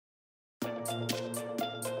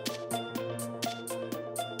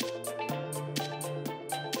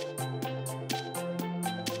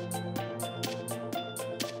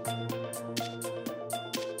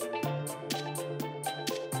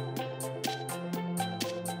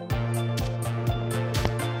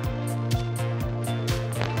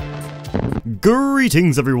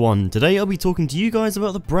Greetings everyone! Today I'll be talking to you guys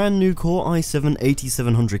about the brand new Core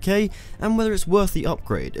i7-8700K and whether it's worth the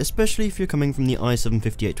upgrade, especially if you're coming from the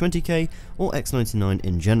i7-5820K or X99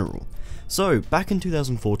 in general. So, back in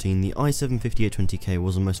 2014, the i7-5820K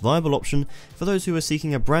was the most viable option for those who were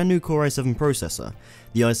seeking a brand new Core i7 processor.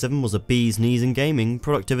 The i7 was a bee's knees in gaming,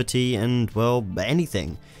 productivity, and, well,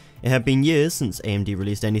 anything. It had been years since AMD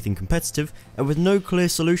released anything competitive, and with no clear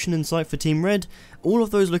solution in sight for Team Red, all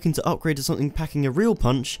of those looking to upgrade to something packing a real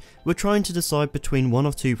punch were trying to decide between one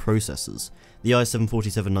of two processors, the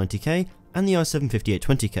i7-4790K and the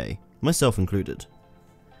i7-5820K, myself included.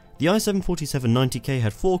 The i7-4790K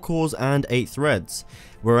had 4 cores and 8 threads,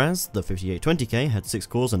 whereas the 5820K had 6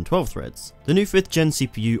 cores and 12 threads. The new 5th gen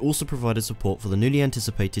CPU also provided support for the newly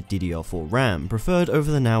anticipated DDR4 RAM, preferred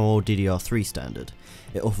over the now old DDR3 standard.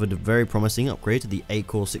 It offered a very promising upgrade to the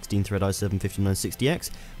 8-core 16-thread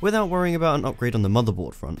i7-5960X without worrying about an upgrade on the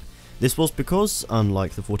motherboard front. This was because,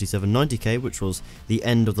 unlike the 4790K, which was the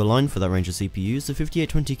end of the line for that range of CPUs, the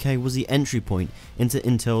 5820K was the entry point into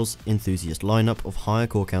Intel's enthusiast lineup of higher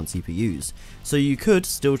core count CPUs, so you could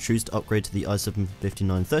still choose to upgrade to the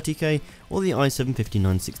i7-5930K or the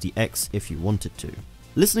i7-5960X if you wanted to.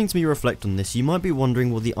 Listening to me reflect on this, you might be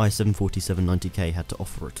wondering what the i7-4790K had to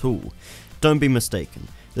offer at all. Don't be mistaken,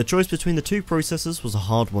 the choice between the two processors was a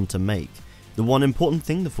hard one to make. The one important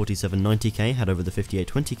thing the 4790K had over the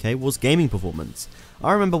 5820K was gaming performance.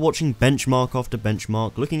 I remember watching benchmark after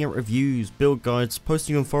benchmark, looking at reviews, build guides,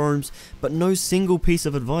 posting on forums, but no single piece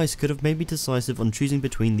of advice could have made me decisive on choosing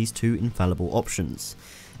between these two infallible options.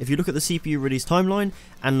 If you look at the CPU release timeline,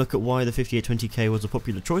 and look at why the 5820K was a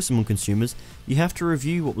popular choice among consumers, you have to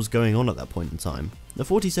review what was going on at that point in time. The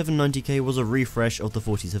 4790K was a refresh of the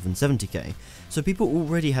 4770K, so people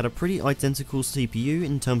already had a pretty identical CPU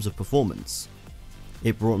in terms of performance.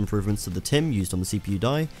 It brought improvements to the TIM used on the CPU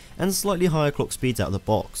die, and slightly higher clock speeds out of the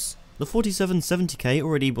box. The 4770K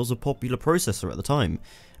already was a popular processor at the time,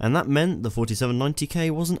 and that meant the 4790K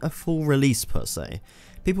wasn't a full release per se.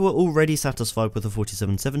 People were already satisfied with the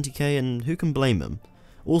 4770K, and who can blame them?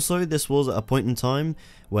 Also, this was at a point in time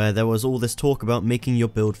where there was all this talk about making your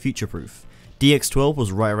build future-proof. DX12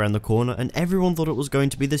 was right around the corner, and everyone thought it was going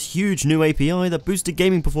to be this huge new API that boosted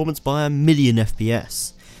gaming performance by 1,000,000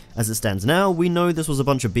 FPS. As it stands now, we know this was a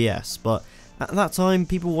bunch of BS, but at that time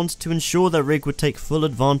people wanted to ensure their rig would take full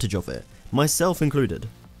advantage of it, myself included.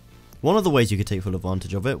 One of the ways you could take full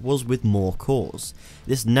advantage of it was with more cores.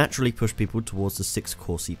 This naturally pushed people towards the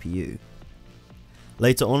 6-core CPU.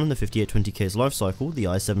 Later on in the 5820K's lifecycle, the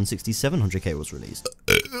i7-6700K was released.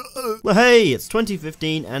 Well, hey, it's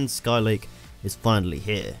 2015 and Skylake is finally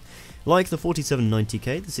here. Like the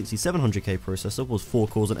 4790K, the 6700K processor was 4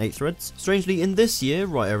 cores and 8 threads. Strangely, in this year,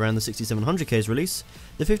 right around the 6700K's release,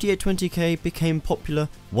 the 5820K became popular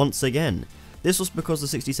once again. This was because the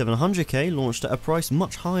 6700K launched at a price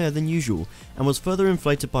much higher than usual and was further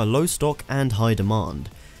inflated by low stock and high demand.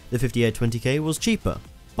 The 5820K was cheaper.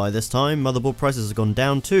 By this time, motherboard prices had gone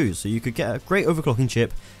down too, so you could get a great overclocking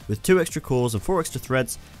chip with 2 extra cores and 4 extra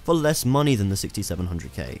threads for less money than the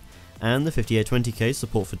 6700K. And the 5820K's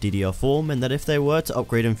support for DDR4 meant that if they were to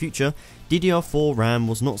upgrade in future, DDR4 RAM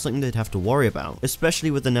was not something they'd have to worry about,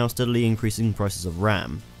 especially with the now steadily increasing prices of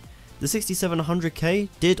RAM. The 6700K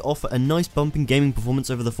did offer a nice bump in gaming performance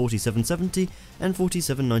over the 4770 and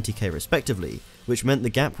 4790K respectively, which meant the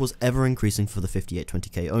gap was ever increasing for the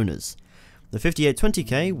 5820K owners. The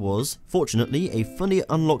 5820K was, fortunately, a fully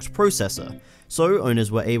unlocked processor, so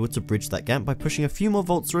owners were able to bridge that gap by pushing a few more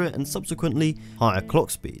volts through it and subsequently higher clock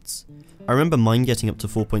speeds. I remember mine getting up to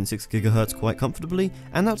 4.6 GHz quite comfortably,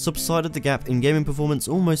 and that subsided the gap in gaming performance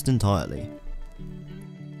almost entirely.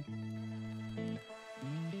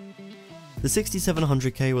 The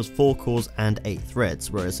 6700K was 4 cores and 8 threads,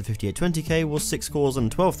 whereas the 5820K was 6 cores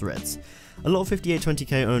and 12 threads. A lot of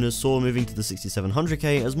 5820K owners saw moving to the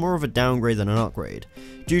 6700K as more of a downgrade than an upgrade,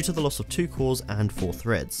 due to the loss of 2 cores and 4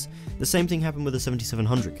 threads. The same thing happened with the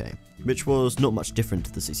 7700K, which was not much different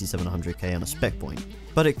to the 6700K on a spec point,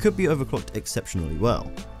 but it could be overclocked exceptionally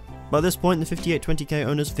well. By this point, the 5820K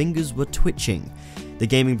owners' fingers were twitching. The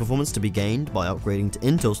gaming performance to be gained by upgrading to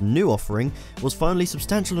Intel's new offering was finally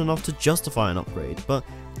substantial enough to justify an upgrade, but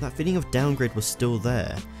that feeling of downgrade was still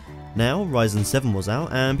there. Now, Ryzen 7 was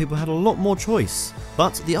out, and people had a lot more choice,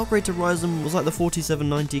 but the upgrade to Ryzen was like the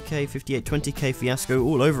 4790K, 5820K fiasco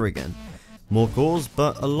all over again. More cores,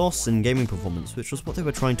 but a loss in gaming performance, which was what they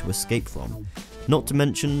were trying to escape from. Not to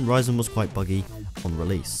mention, Ryzen was quite buggy on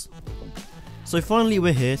release. So finally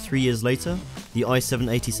we're here 3 years later, the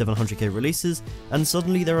i7-8700K releases, and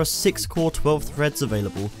suddenly there are 6 core 12 threads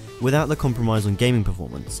available without the compromise on gaming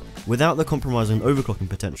performance, without the compromise on overclocking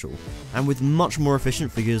potential, and with much more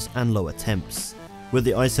efficient figures and lower temps. With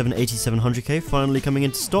the i7-8700K finally coming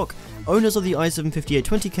into stock, owners of the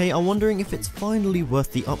i7-5820K are wondering if it's finally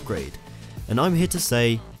worth the upgrade. And I'm here to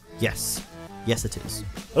say, yes. Yes it is.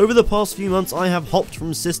 Over the past few months I have hopped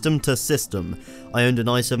from system to system. I owned an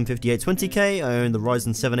i7-5820K, I owned the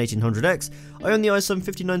Ryzen 7 1800X, I owned the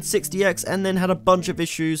i7-5960X, and then had a bunch of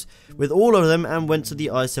issues with all of them and went to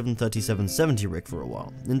the i7-3770 rig for a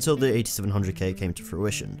while, until the 8700K came to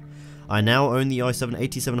fruition. I now own the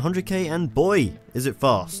i7-8700K, and boy, is it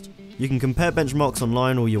fast. You can compare benchmarks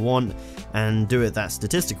online all you want and do it that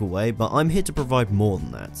statistical way, but I'm here to provide more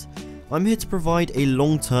than that. I'm here to provide a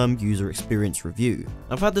long-term user experience review.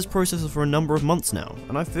 I've had this processor for a number of months now,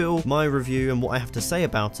 and I feel my review and what I have to say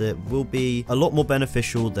about it will be a lot more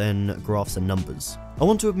beneficial than graphs and numbers. I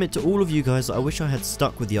want to admit to all of you guys that I wish I had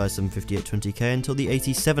stuck with the i7-5820K until the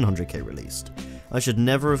 8700K released. I should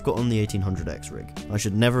never have gotten the 1800X rig. I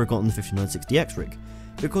should never have gotten the 5960X rig,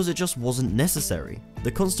 because it just wasn't necessary.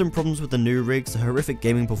 The constant problems with the new rigs, the horrific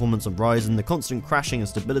gaming performance on Ryzen, the constant crashing and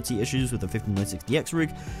stability issues with the 5960X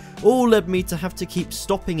rig, all led me to have to keep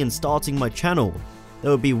stopping and starting my channel. There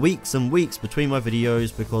would be weeks and weeks between my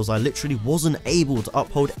videos because I literally wasn't able to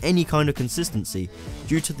uphold any kind of consistency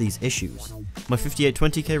due to these issues. My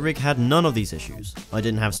 5820K rig had none of these issues. I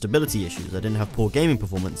didn't have stability issues, I didn't have poor gaming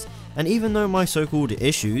performance, and even though my so-called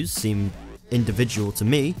issues seem individual to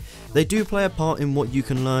me, they do play a part in what you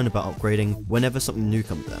can learn about upgrading whenever something new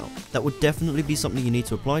comes out. That would definitely be something you need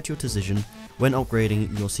to apply to your decision when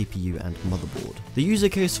upgrading your CPU and motherboard. The user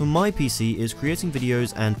case for my PC is creating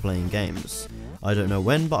videos and playing games. I don't know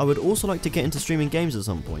when, but I would also like to get into streaming games at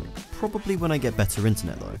some point, probably when I get better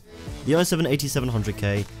internet though. The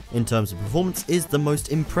i7-8700K, in terms of performance, is the most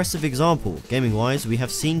impressive example, gaming wise, we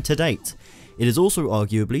have seen to date. It is also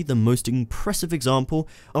arguably the most impressive example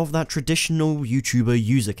of that traditional YouTuber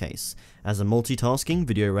user case, as a multitasking,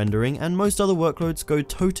 video rendering, and most other workloads go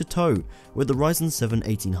toe to toe with the Ryzen 7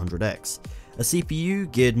 1800X, a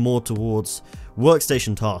CPU geared more towards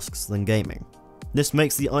workstation tasks than gaming. This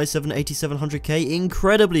makes the i7-8700K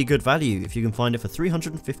incredibly good value if you can find it for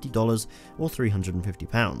 $350 or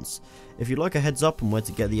 £350. If you'd like a heads up on where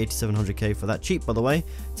to get the 8700K for that cheap, by the way,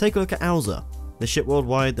 take a look at Alza. They ship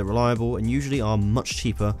worldwide, they're reliable, and usually are much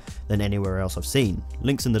cheaper than anywhere else I've seen.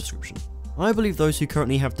 Links in the description. I believe those who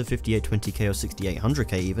currently have the 5820K or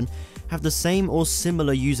 6800K even, have the same or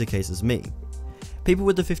similar user case as me. People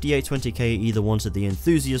with the 5820K either wanted the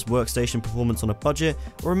enthusiast workstation performance on a budget,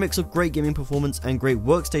 or a mix of great gaming performance and great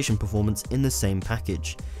workstation performance in the same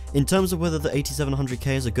package. In terms of whether the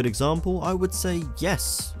 8700K is a good example, I would say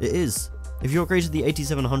yes, it is. If you upgrade to the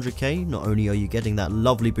 8700K, not only are you getting that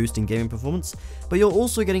lovely boost in gaming performance, but you're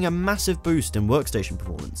also getting a massive boost in workstation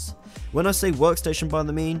performance. When I say workstation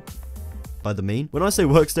when I say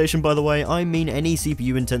workstation, by the way, I mean any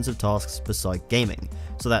CPU intensive tasks beside gaming.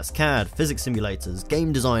 So that's CAD, physics simulators,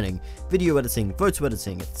 game designing, video editing, photo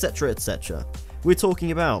editing, etc, etc. We're talking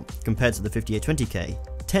about, compared to the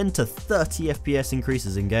 5820K, 10 to 30 FPS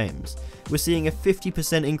increases in games. We're seeing a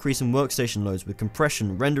 50% increase in workstation loads with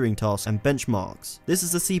compression, rendering tasks, and benchmarks. This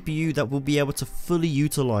is a CPU that will be able to fully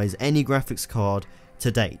utilize any graphics card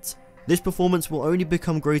to date. This performance will only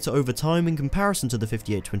become greater over time in comparison to the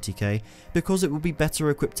 5820K because it will be better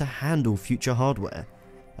equipped to handle future hardware.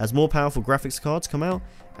 As more powerful graphics cards come out,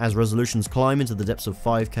 as resolutions climb into the depths of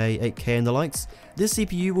 5K, 8K and the likes, this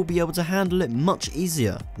CPU will be able to handle it much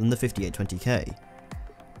easier than the 5820K.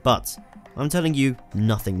 But, I'm telling you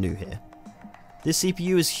nothing new here. This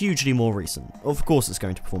CPU is hugely more recent, of course it's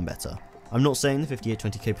going to perform better. I'm not saying the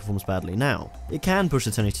 5820K performs badly now, it can push the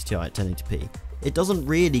 1080 Ti at 1080p. It doesn't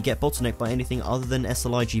really get bottlenecked by anything other than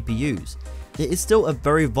SLI GPUs. It is still a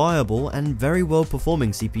very viable and very well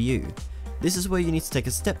performing CPU. This is where you need to take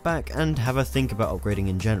a step back and have a think about upgrading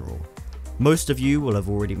in general. Most of you will have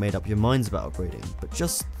already made up your minds about upgrading, but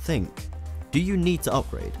just think, do you need to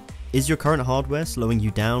upgrade? Is your current hardware slowing you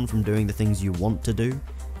down from doing the things you want to do?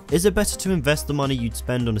 Is it better to invest the money you'd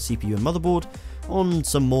spend on a CPU and motherboard on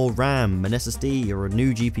some more RAM, an SSD or a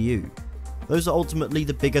new GPU? Those are ultimately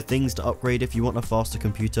the bigger things to upgrade if you want a faster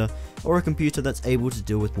computer, or a computer that's able to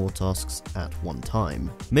deal with more tasks at one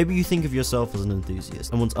time. Maybe you think of yourself as an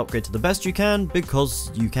enthusiast and want to upgrade to the best you can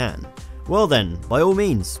because you can. Well then, by all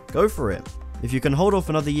means, go for it. If you can hold off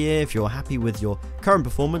another year, if you're happy with your current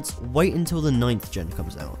performance, wait until the 9th gen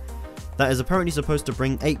comes out. That is apparently supposed to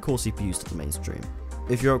bring 8-core CPUs to the mainstream.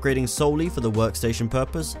 If you're upgrading solely for the workstation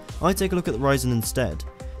purpose, I take a look at the Ryzen instead.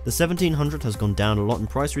 The 1700 has gone down a lot in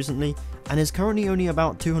price recently, and is currently only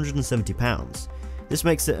about £270. This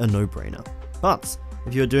makes it a no-brainer. But,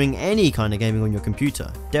 If you're doing any kind of gaming on your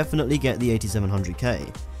computer, definitely get the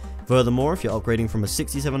 8700K. Furthermore, if you're upgrading from a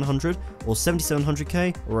 6700 or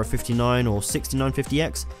 7700K or a 59 or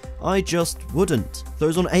 6950X, I just wouldn't.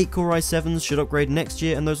 Those on 8-core i7s should upgrade next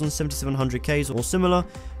year, and those on 7700Ks or similar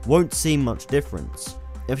won't see much difference.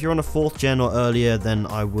 If you're on a 4th gen or earlier, then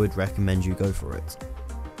I would recommend you go for it.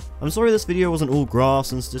 I'm sorry this video wasn't all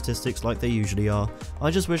graphs and statistics like they usually are.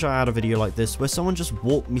 I just wish I had a video like this where someone just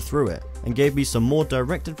walked me through it and gave me some more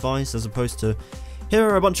direct advice as opposed to, here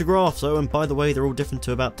are a bunch of graphs, oh and by the way they're all different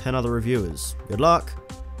to about 10 other reviewers. Good luck!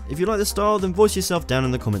 If you like this style, then voice yourself down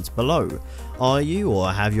in the comments below. Are you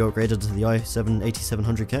or have you upgraded to the i7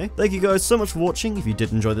 8700K? Thank you guys so much for watching. If you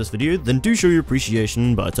did enjoy this video, then do show your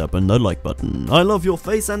appreciation by tapping the like button. I love your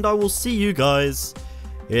face and I will see you guys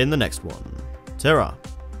in the next one. Ta-ra!